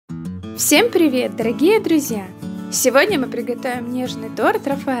Всем привет, дорогие друзья! Сегодня мы приготовим нежный торт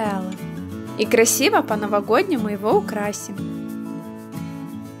Рафаэлло и красиво по-новогоднему его украсим.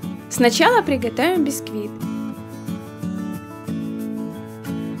 Сначала приготовим бисквит.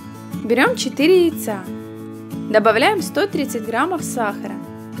 Берем 4 яйца, добавляем 130 граммов сахара,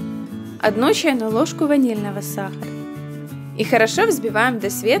 1 чайную ложку ванильного сахара и хорошо взбиваем до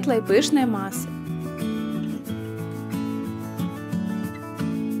светлой пышной массы.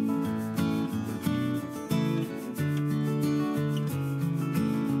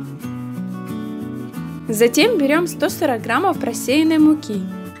 Затем берем 140 граммов просеянной муки,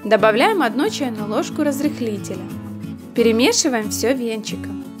 добавляем 1 чайную ложку разрыхлителя, перемешиваем все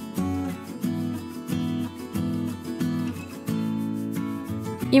венчиком.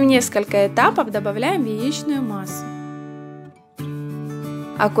 И в несколько этапов добавляем яичную массу.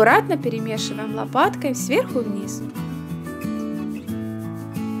 Аккуратно перемешиваем лопаткой сверху вниз.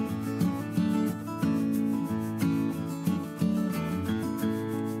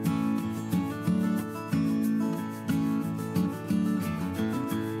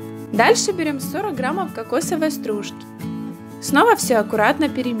 Дальше берем 40 граммов кокосовой стружки. Снова все аккуратно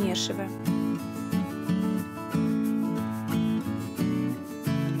перемешиваем.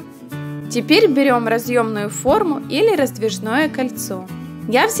 Теперь берем разъемную форму или раздвижное кольцо.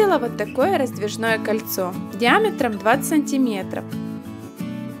 Я взяла вот такое раздвижное кольцо диаметром 20 сантиметров.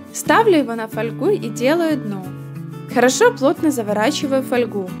 Ставлю его на фольгу и делаю дно. Хорошо плотно заворачиваю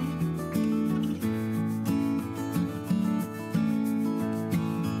фольгу.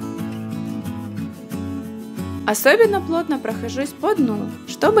 Особенно плотно прохожусь по дну,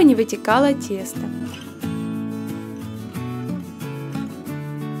 чтобы не вытекало тесто.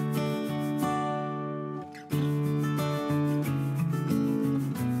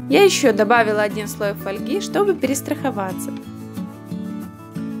 Я еще добавила 1 слой фольги, чтобы перестраховаться.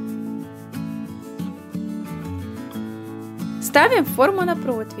 Ставим форму на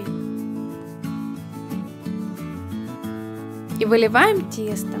противень и выливаем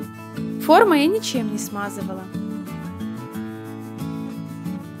тесто. Форму я ничем не смазывала.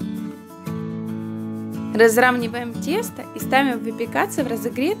 Разравниваем тесто и ставим выпекаться в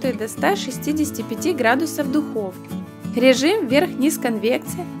разогретую до 165 градусов духовку. Режим вверх-вниз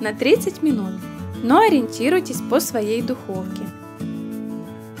конвекции на 30 минут, но ориентируйтесь по своей духовке.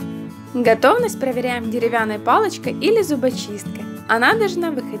 Готовность проверяем деревянной палочкой или зубочисткой. Она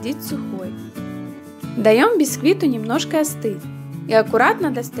должна выходить сухой. Даем бисквиту немножко остыть и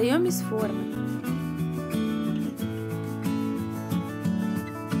аккуратно достаем из формы.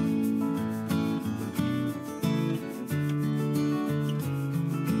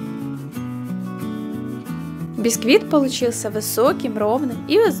 Бисквит получился высоким, ровным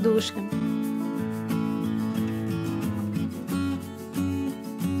и воздушным.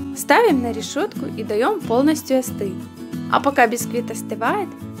 Ставим на решетку и даем полностью остыть. А пока бисквит остывает,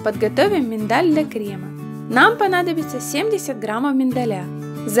 подготовим миндаль для крема. Нам понадобится 70 граммов миндаля.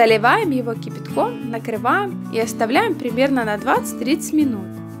 Заливаем его кипятком, накрываем и оставляем примерно на 20-30 минут.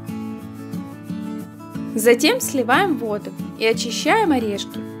 Затем сливаем воду и очищаем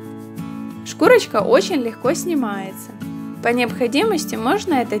орешки. Шкурочка очень легко снимается. По необходимости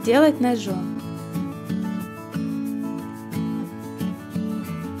можно это делать ножом.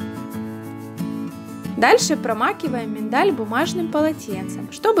 Дальше промакиваем миндаль бумажным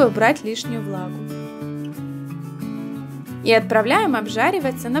полотенцем, чтобы убрать лишнюю влагу. И отправляем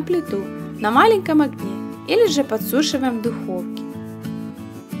обжариваться на плиту на маленьком огне или же подсушиваем в духовке.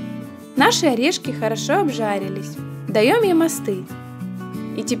 Наши орешки хорошо обжарились. Даем им остыть.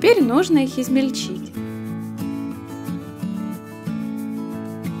 И теперь нужно их измельчить.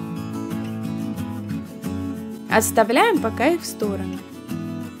 Отставляем пока их в сторону.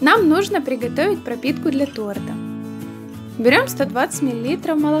 Нам нужно приготовить пропитку для торта. Берем 120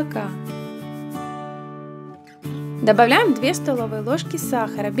 мл молока. Добавляем 2 столовые ложки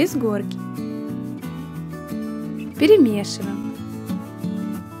сахара без горки. Перемешиваем.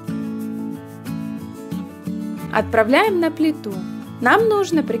 Отправляем на плиту. Нам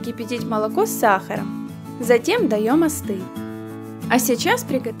нужно прокипятить молоко с сахаром, затем даем остыть. А сейчас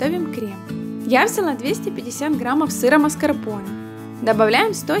приготовим крем. Я взяла 250 граммов сыра маскарпоне.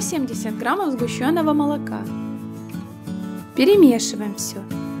 Добавляем 170 граммов сгущенного молока. Перемешиваем все.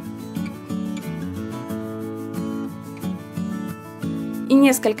 И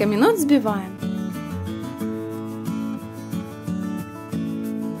несколько минут взбиваем.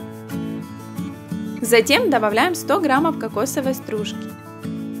 Затем добавляем 100 граммов кокосовой стружки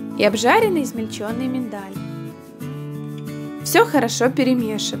и обжаренный измельченный миндаль. Все хорошо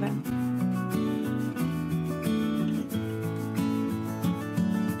перемешиваем.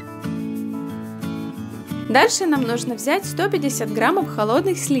 Дальше нам нужно взять 150 граммов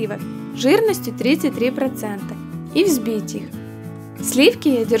холодных сливок жирностью 33% и взбить их. Сливки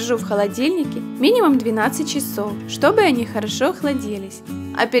я держу в холодильнике минимум 12 часов, чтобы они хорошо охладились,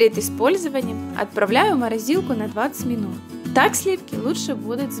 а перед использованием отправляю в морозилку на 20 минут. Так сливки лучше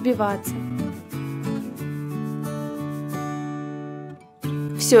будут взбиваться.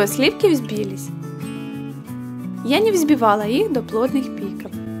 Все, сливки взбились. Я не взбивала их до плотных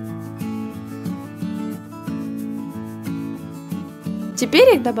пиков.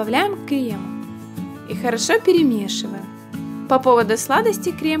 Теперь их добавляем к крему и хорошо перемешиваем. По поводу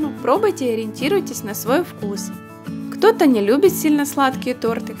сладости крема пробуйте и ориентируйтесь на свой вкус. Кто-то не любит сильно сладкие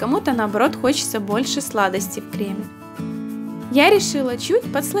торты, кому-то наоборот хочется больше сладости в креме. Я решила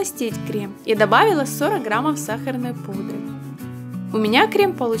чуть подсластить крем и добавила 40 граммов сахарной пудры. У меня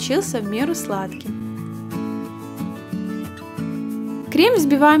крем получился в меру сладким. Крем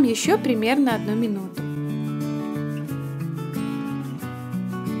взбиваем еще примерно 1 минуту.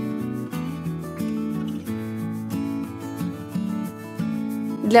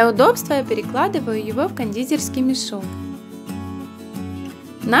 Для удобства я перекладываю его в кондитерский мешок.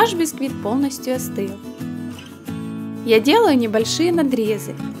 Наш бисквит полностью остыл. Я делаю небольшие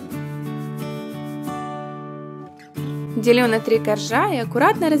надрезы. Делю на 3 коржа и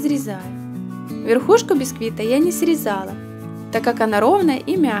аккуратно разрезаю. Верхушку бисквита я не срезала, так как она ровная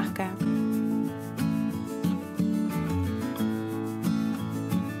и мягкая.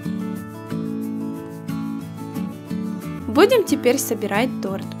 Будем теперь собирать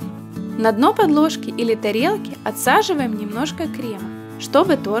торт. На дно подложки или тарелки отсаживаем немножко крема,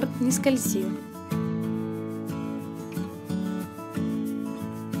 чтобы торт не скользил.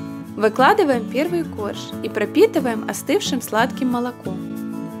 Выкладываем первый корж и пропитываем остывшим сладким молоком.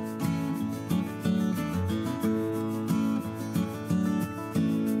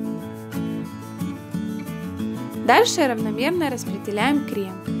 Дальше равномерно распределяем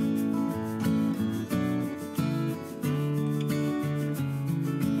крем.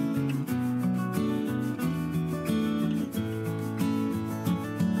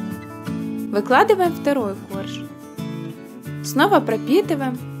 Выкладываем второй корж. Снова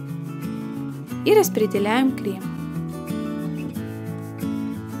пропитываем и распределяем крем.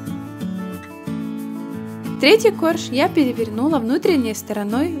 Третий корж я перевернула внутренней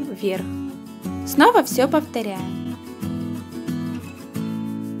стороной вверх. Снова все повторяем.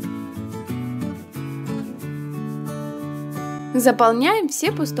 Заполняем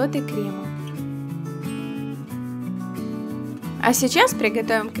все пустоты кремом. А сейчас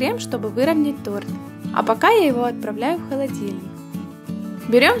приготовим крем, чтобы выровнять торт, а пока я его отправляю в холодильник.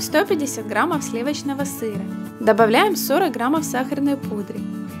 Берем 150 граммов сливочного сыра, добавляем 40 граммов сахарной пудры,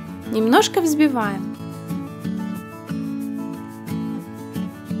 немножко взбиваем.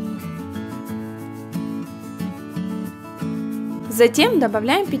 Затем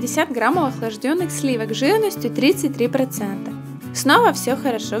добавляем 50 граммов охлажденных сливок жирностью 33%. Снова все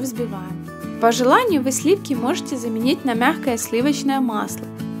хорошо взбиваем. По желанию вы сливки можете заменить на мягкое сливочное масло.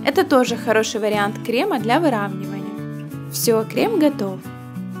 Это тоже хороший вариант крема для выравнивания. Все, крем готов.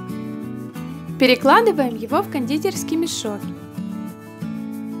 Перекладываем его в кондитерский мешок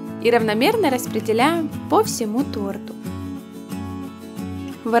и равномерно распределяем по всему торту.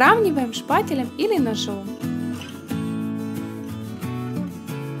 Выравниваем шпателем или ножом.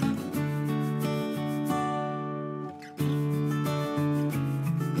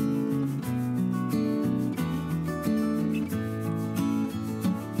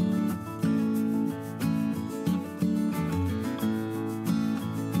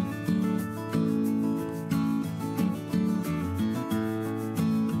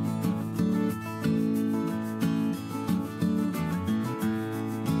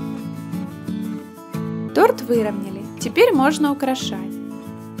 Торт выровняли, теперь можно украшать.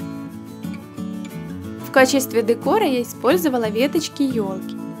 В качестве декора я использовала веточки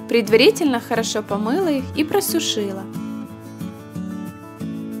елки. Предварительно хорошо помыла их и просушила.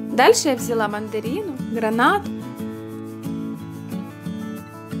 Дальше я взяла мандарину, гранат,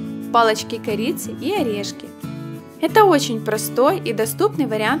 палочки корицы и орешки. Это очень простой и доступный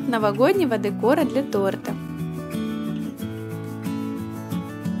вариант новогоднего декора для торта.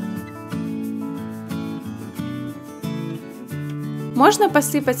 Можно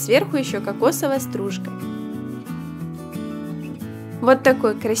посыпать сверху еще кокосовой стружкой. Вот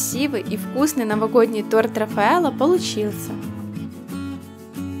такой красивый и вкусный новогодний торт Рафаэлло получился.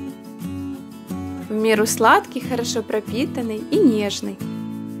 В меру сладкий, хорошо пропитанный и нежный.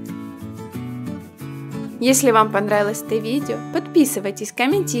 Если вам понравилось это видео, подписывайтесь,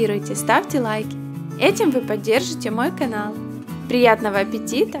 комментируйте, ставьте лайки. Этим вы поддержите мой канал. Приятного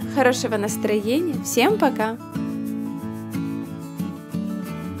аппетита, хорошего настроения, всем пока!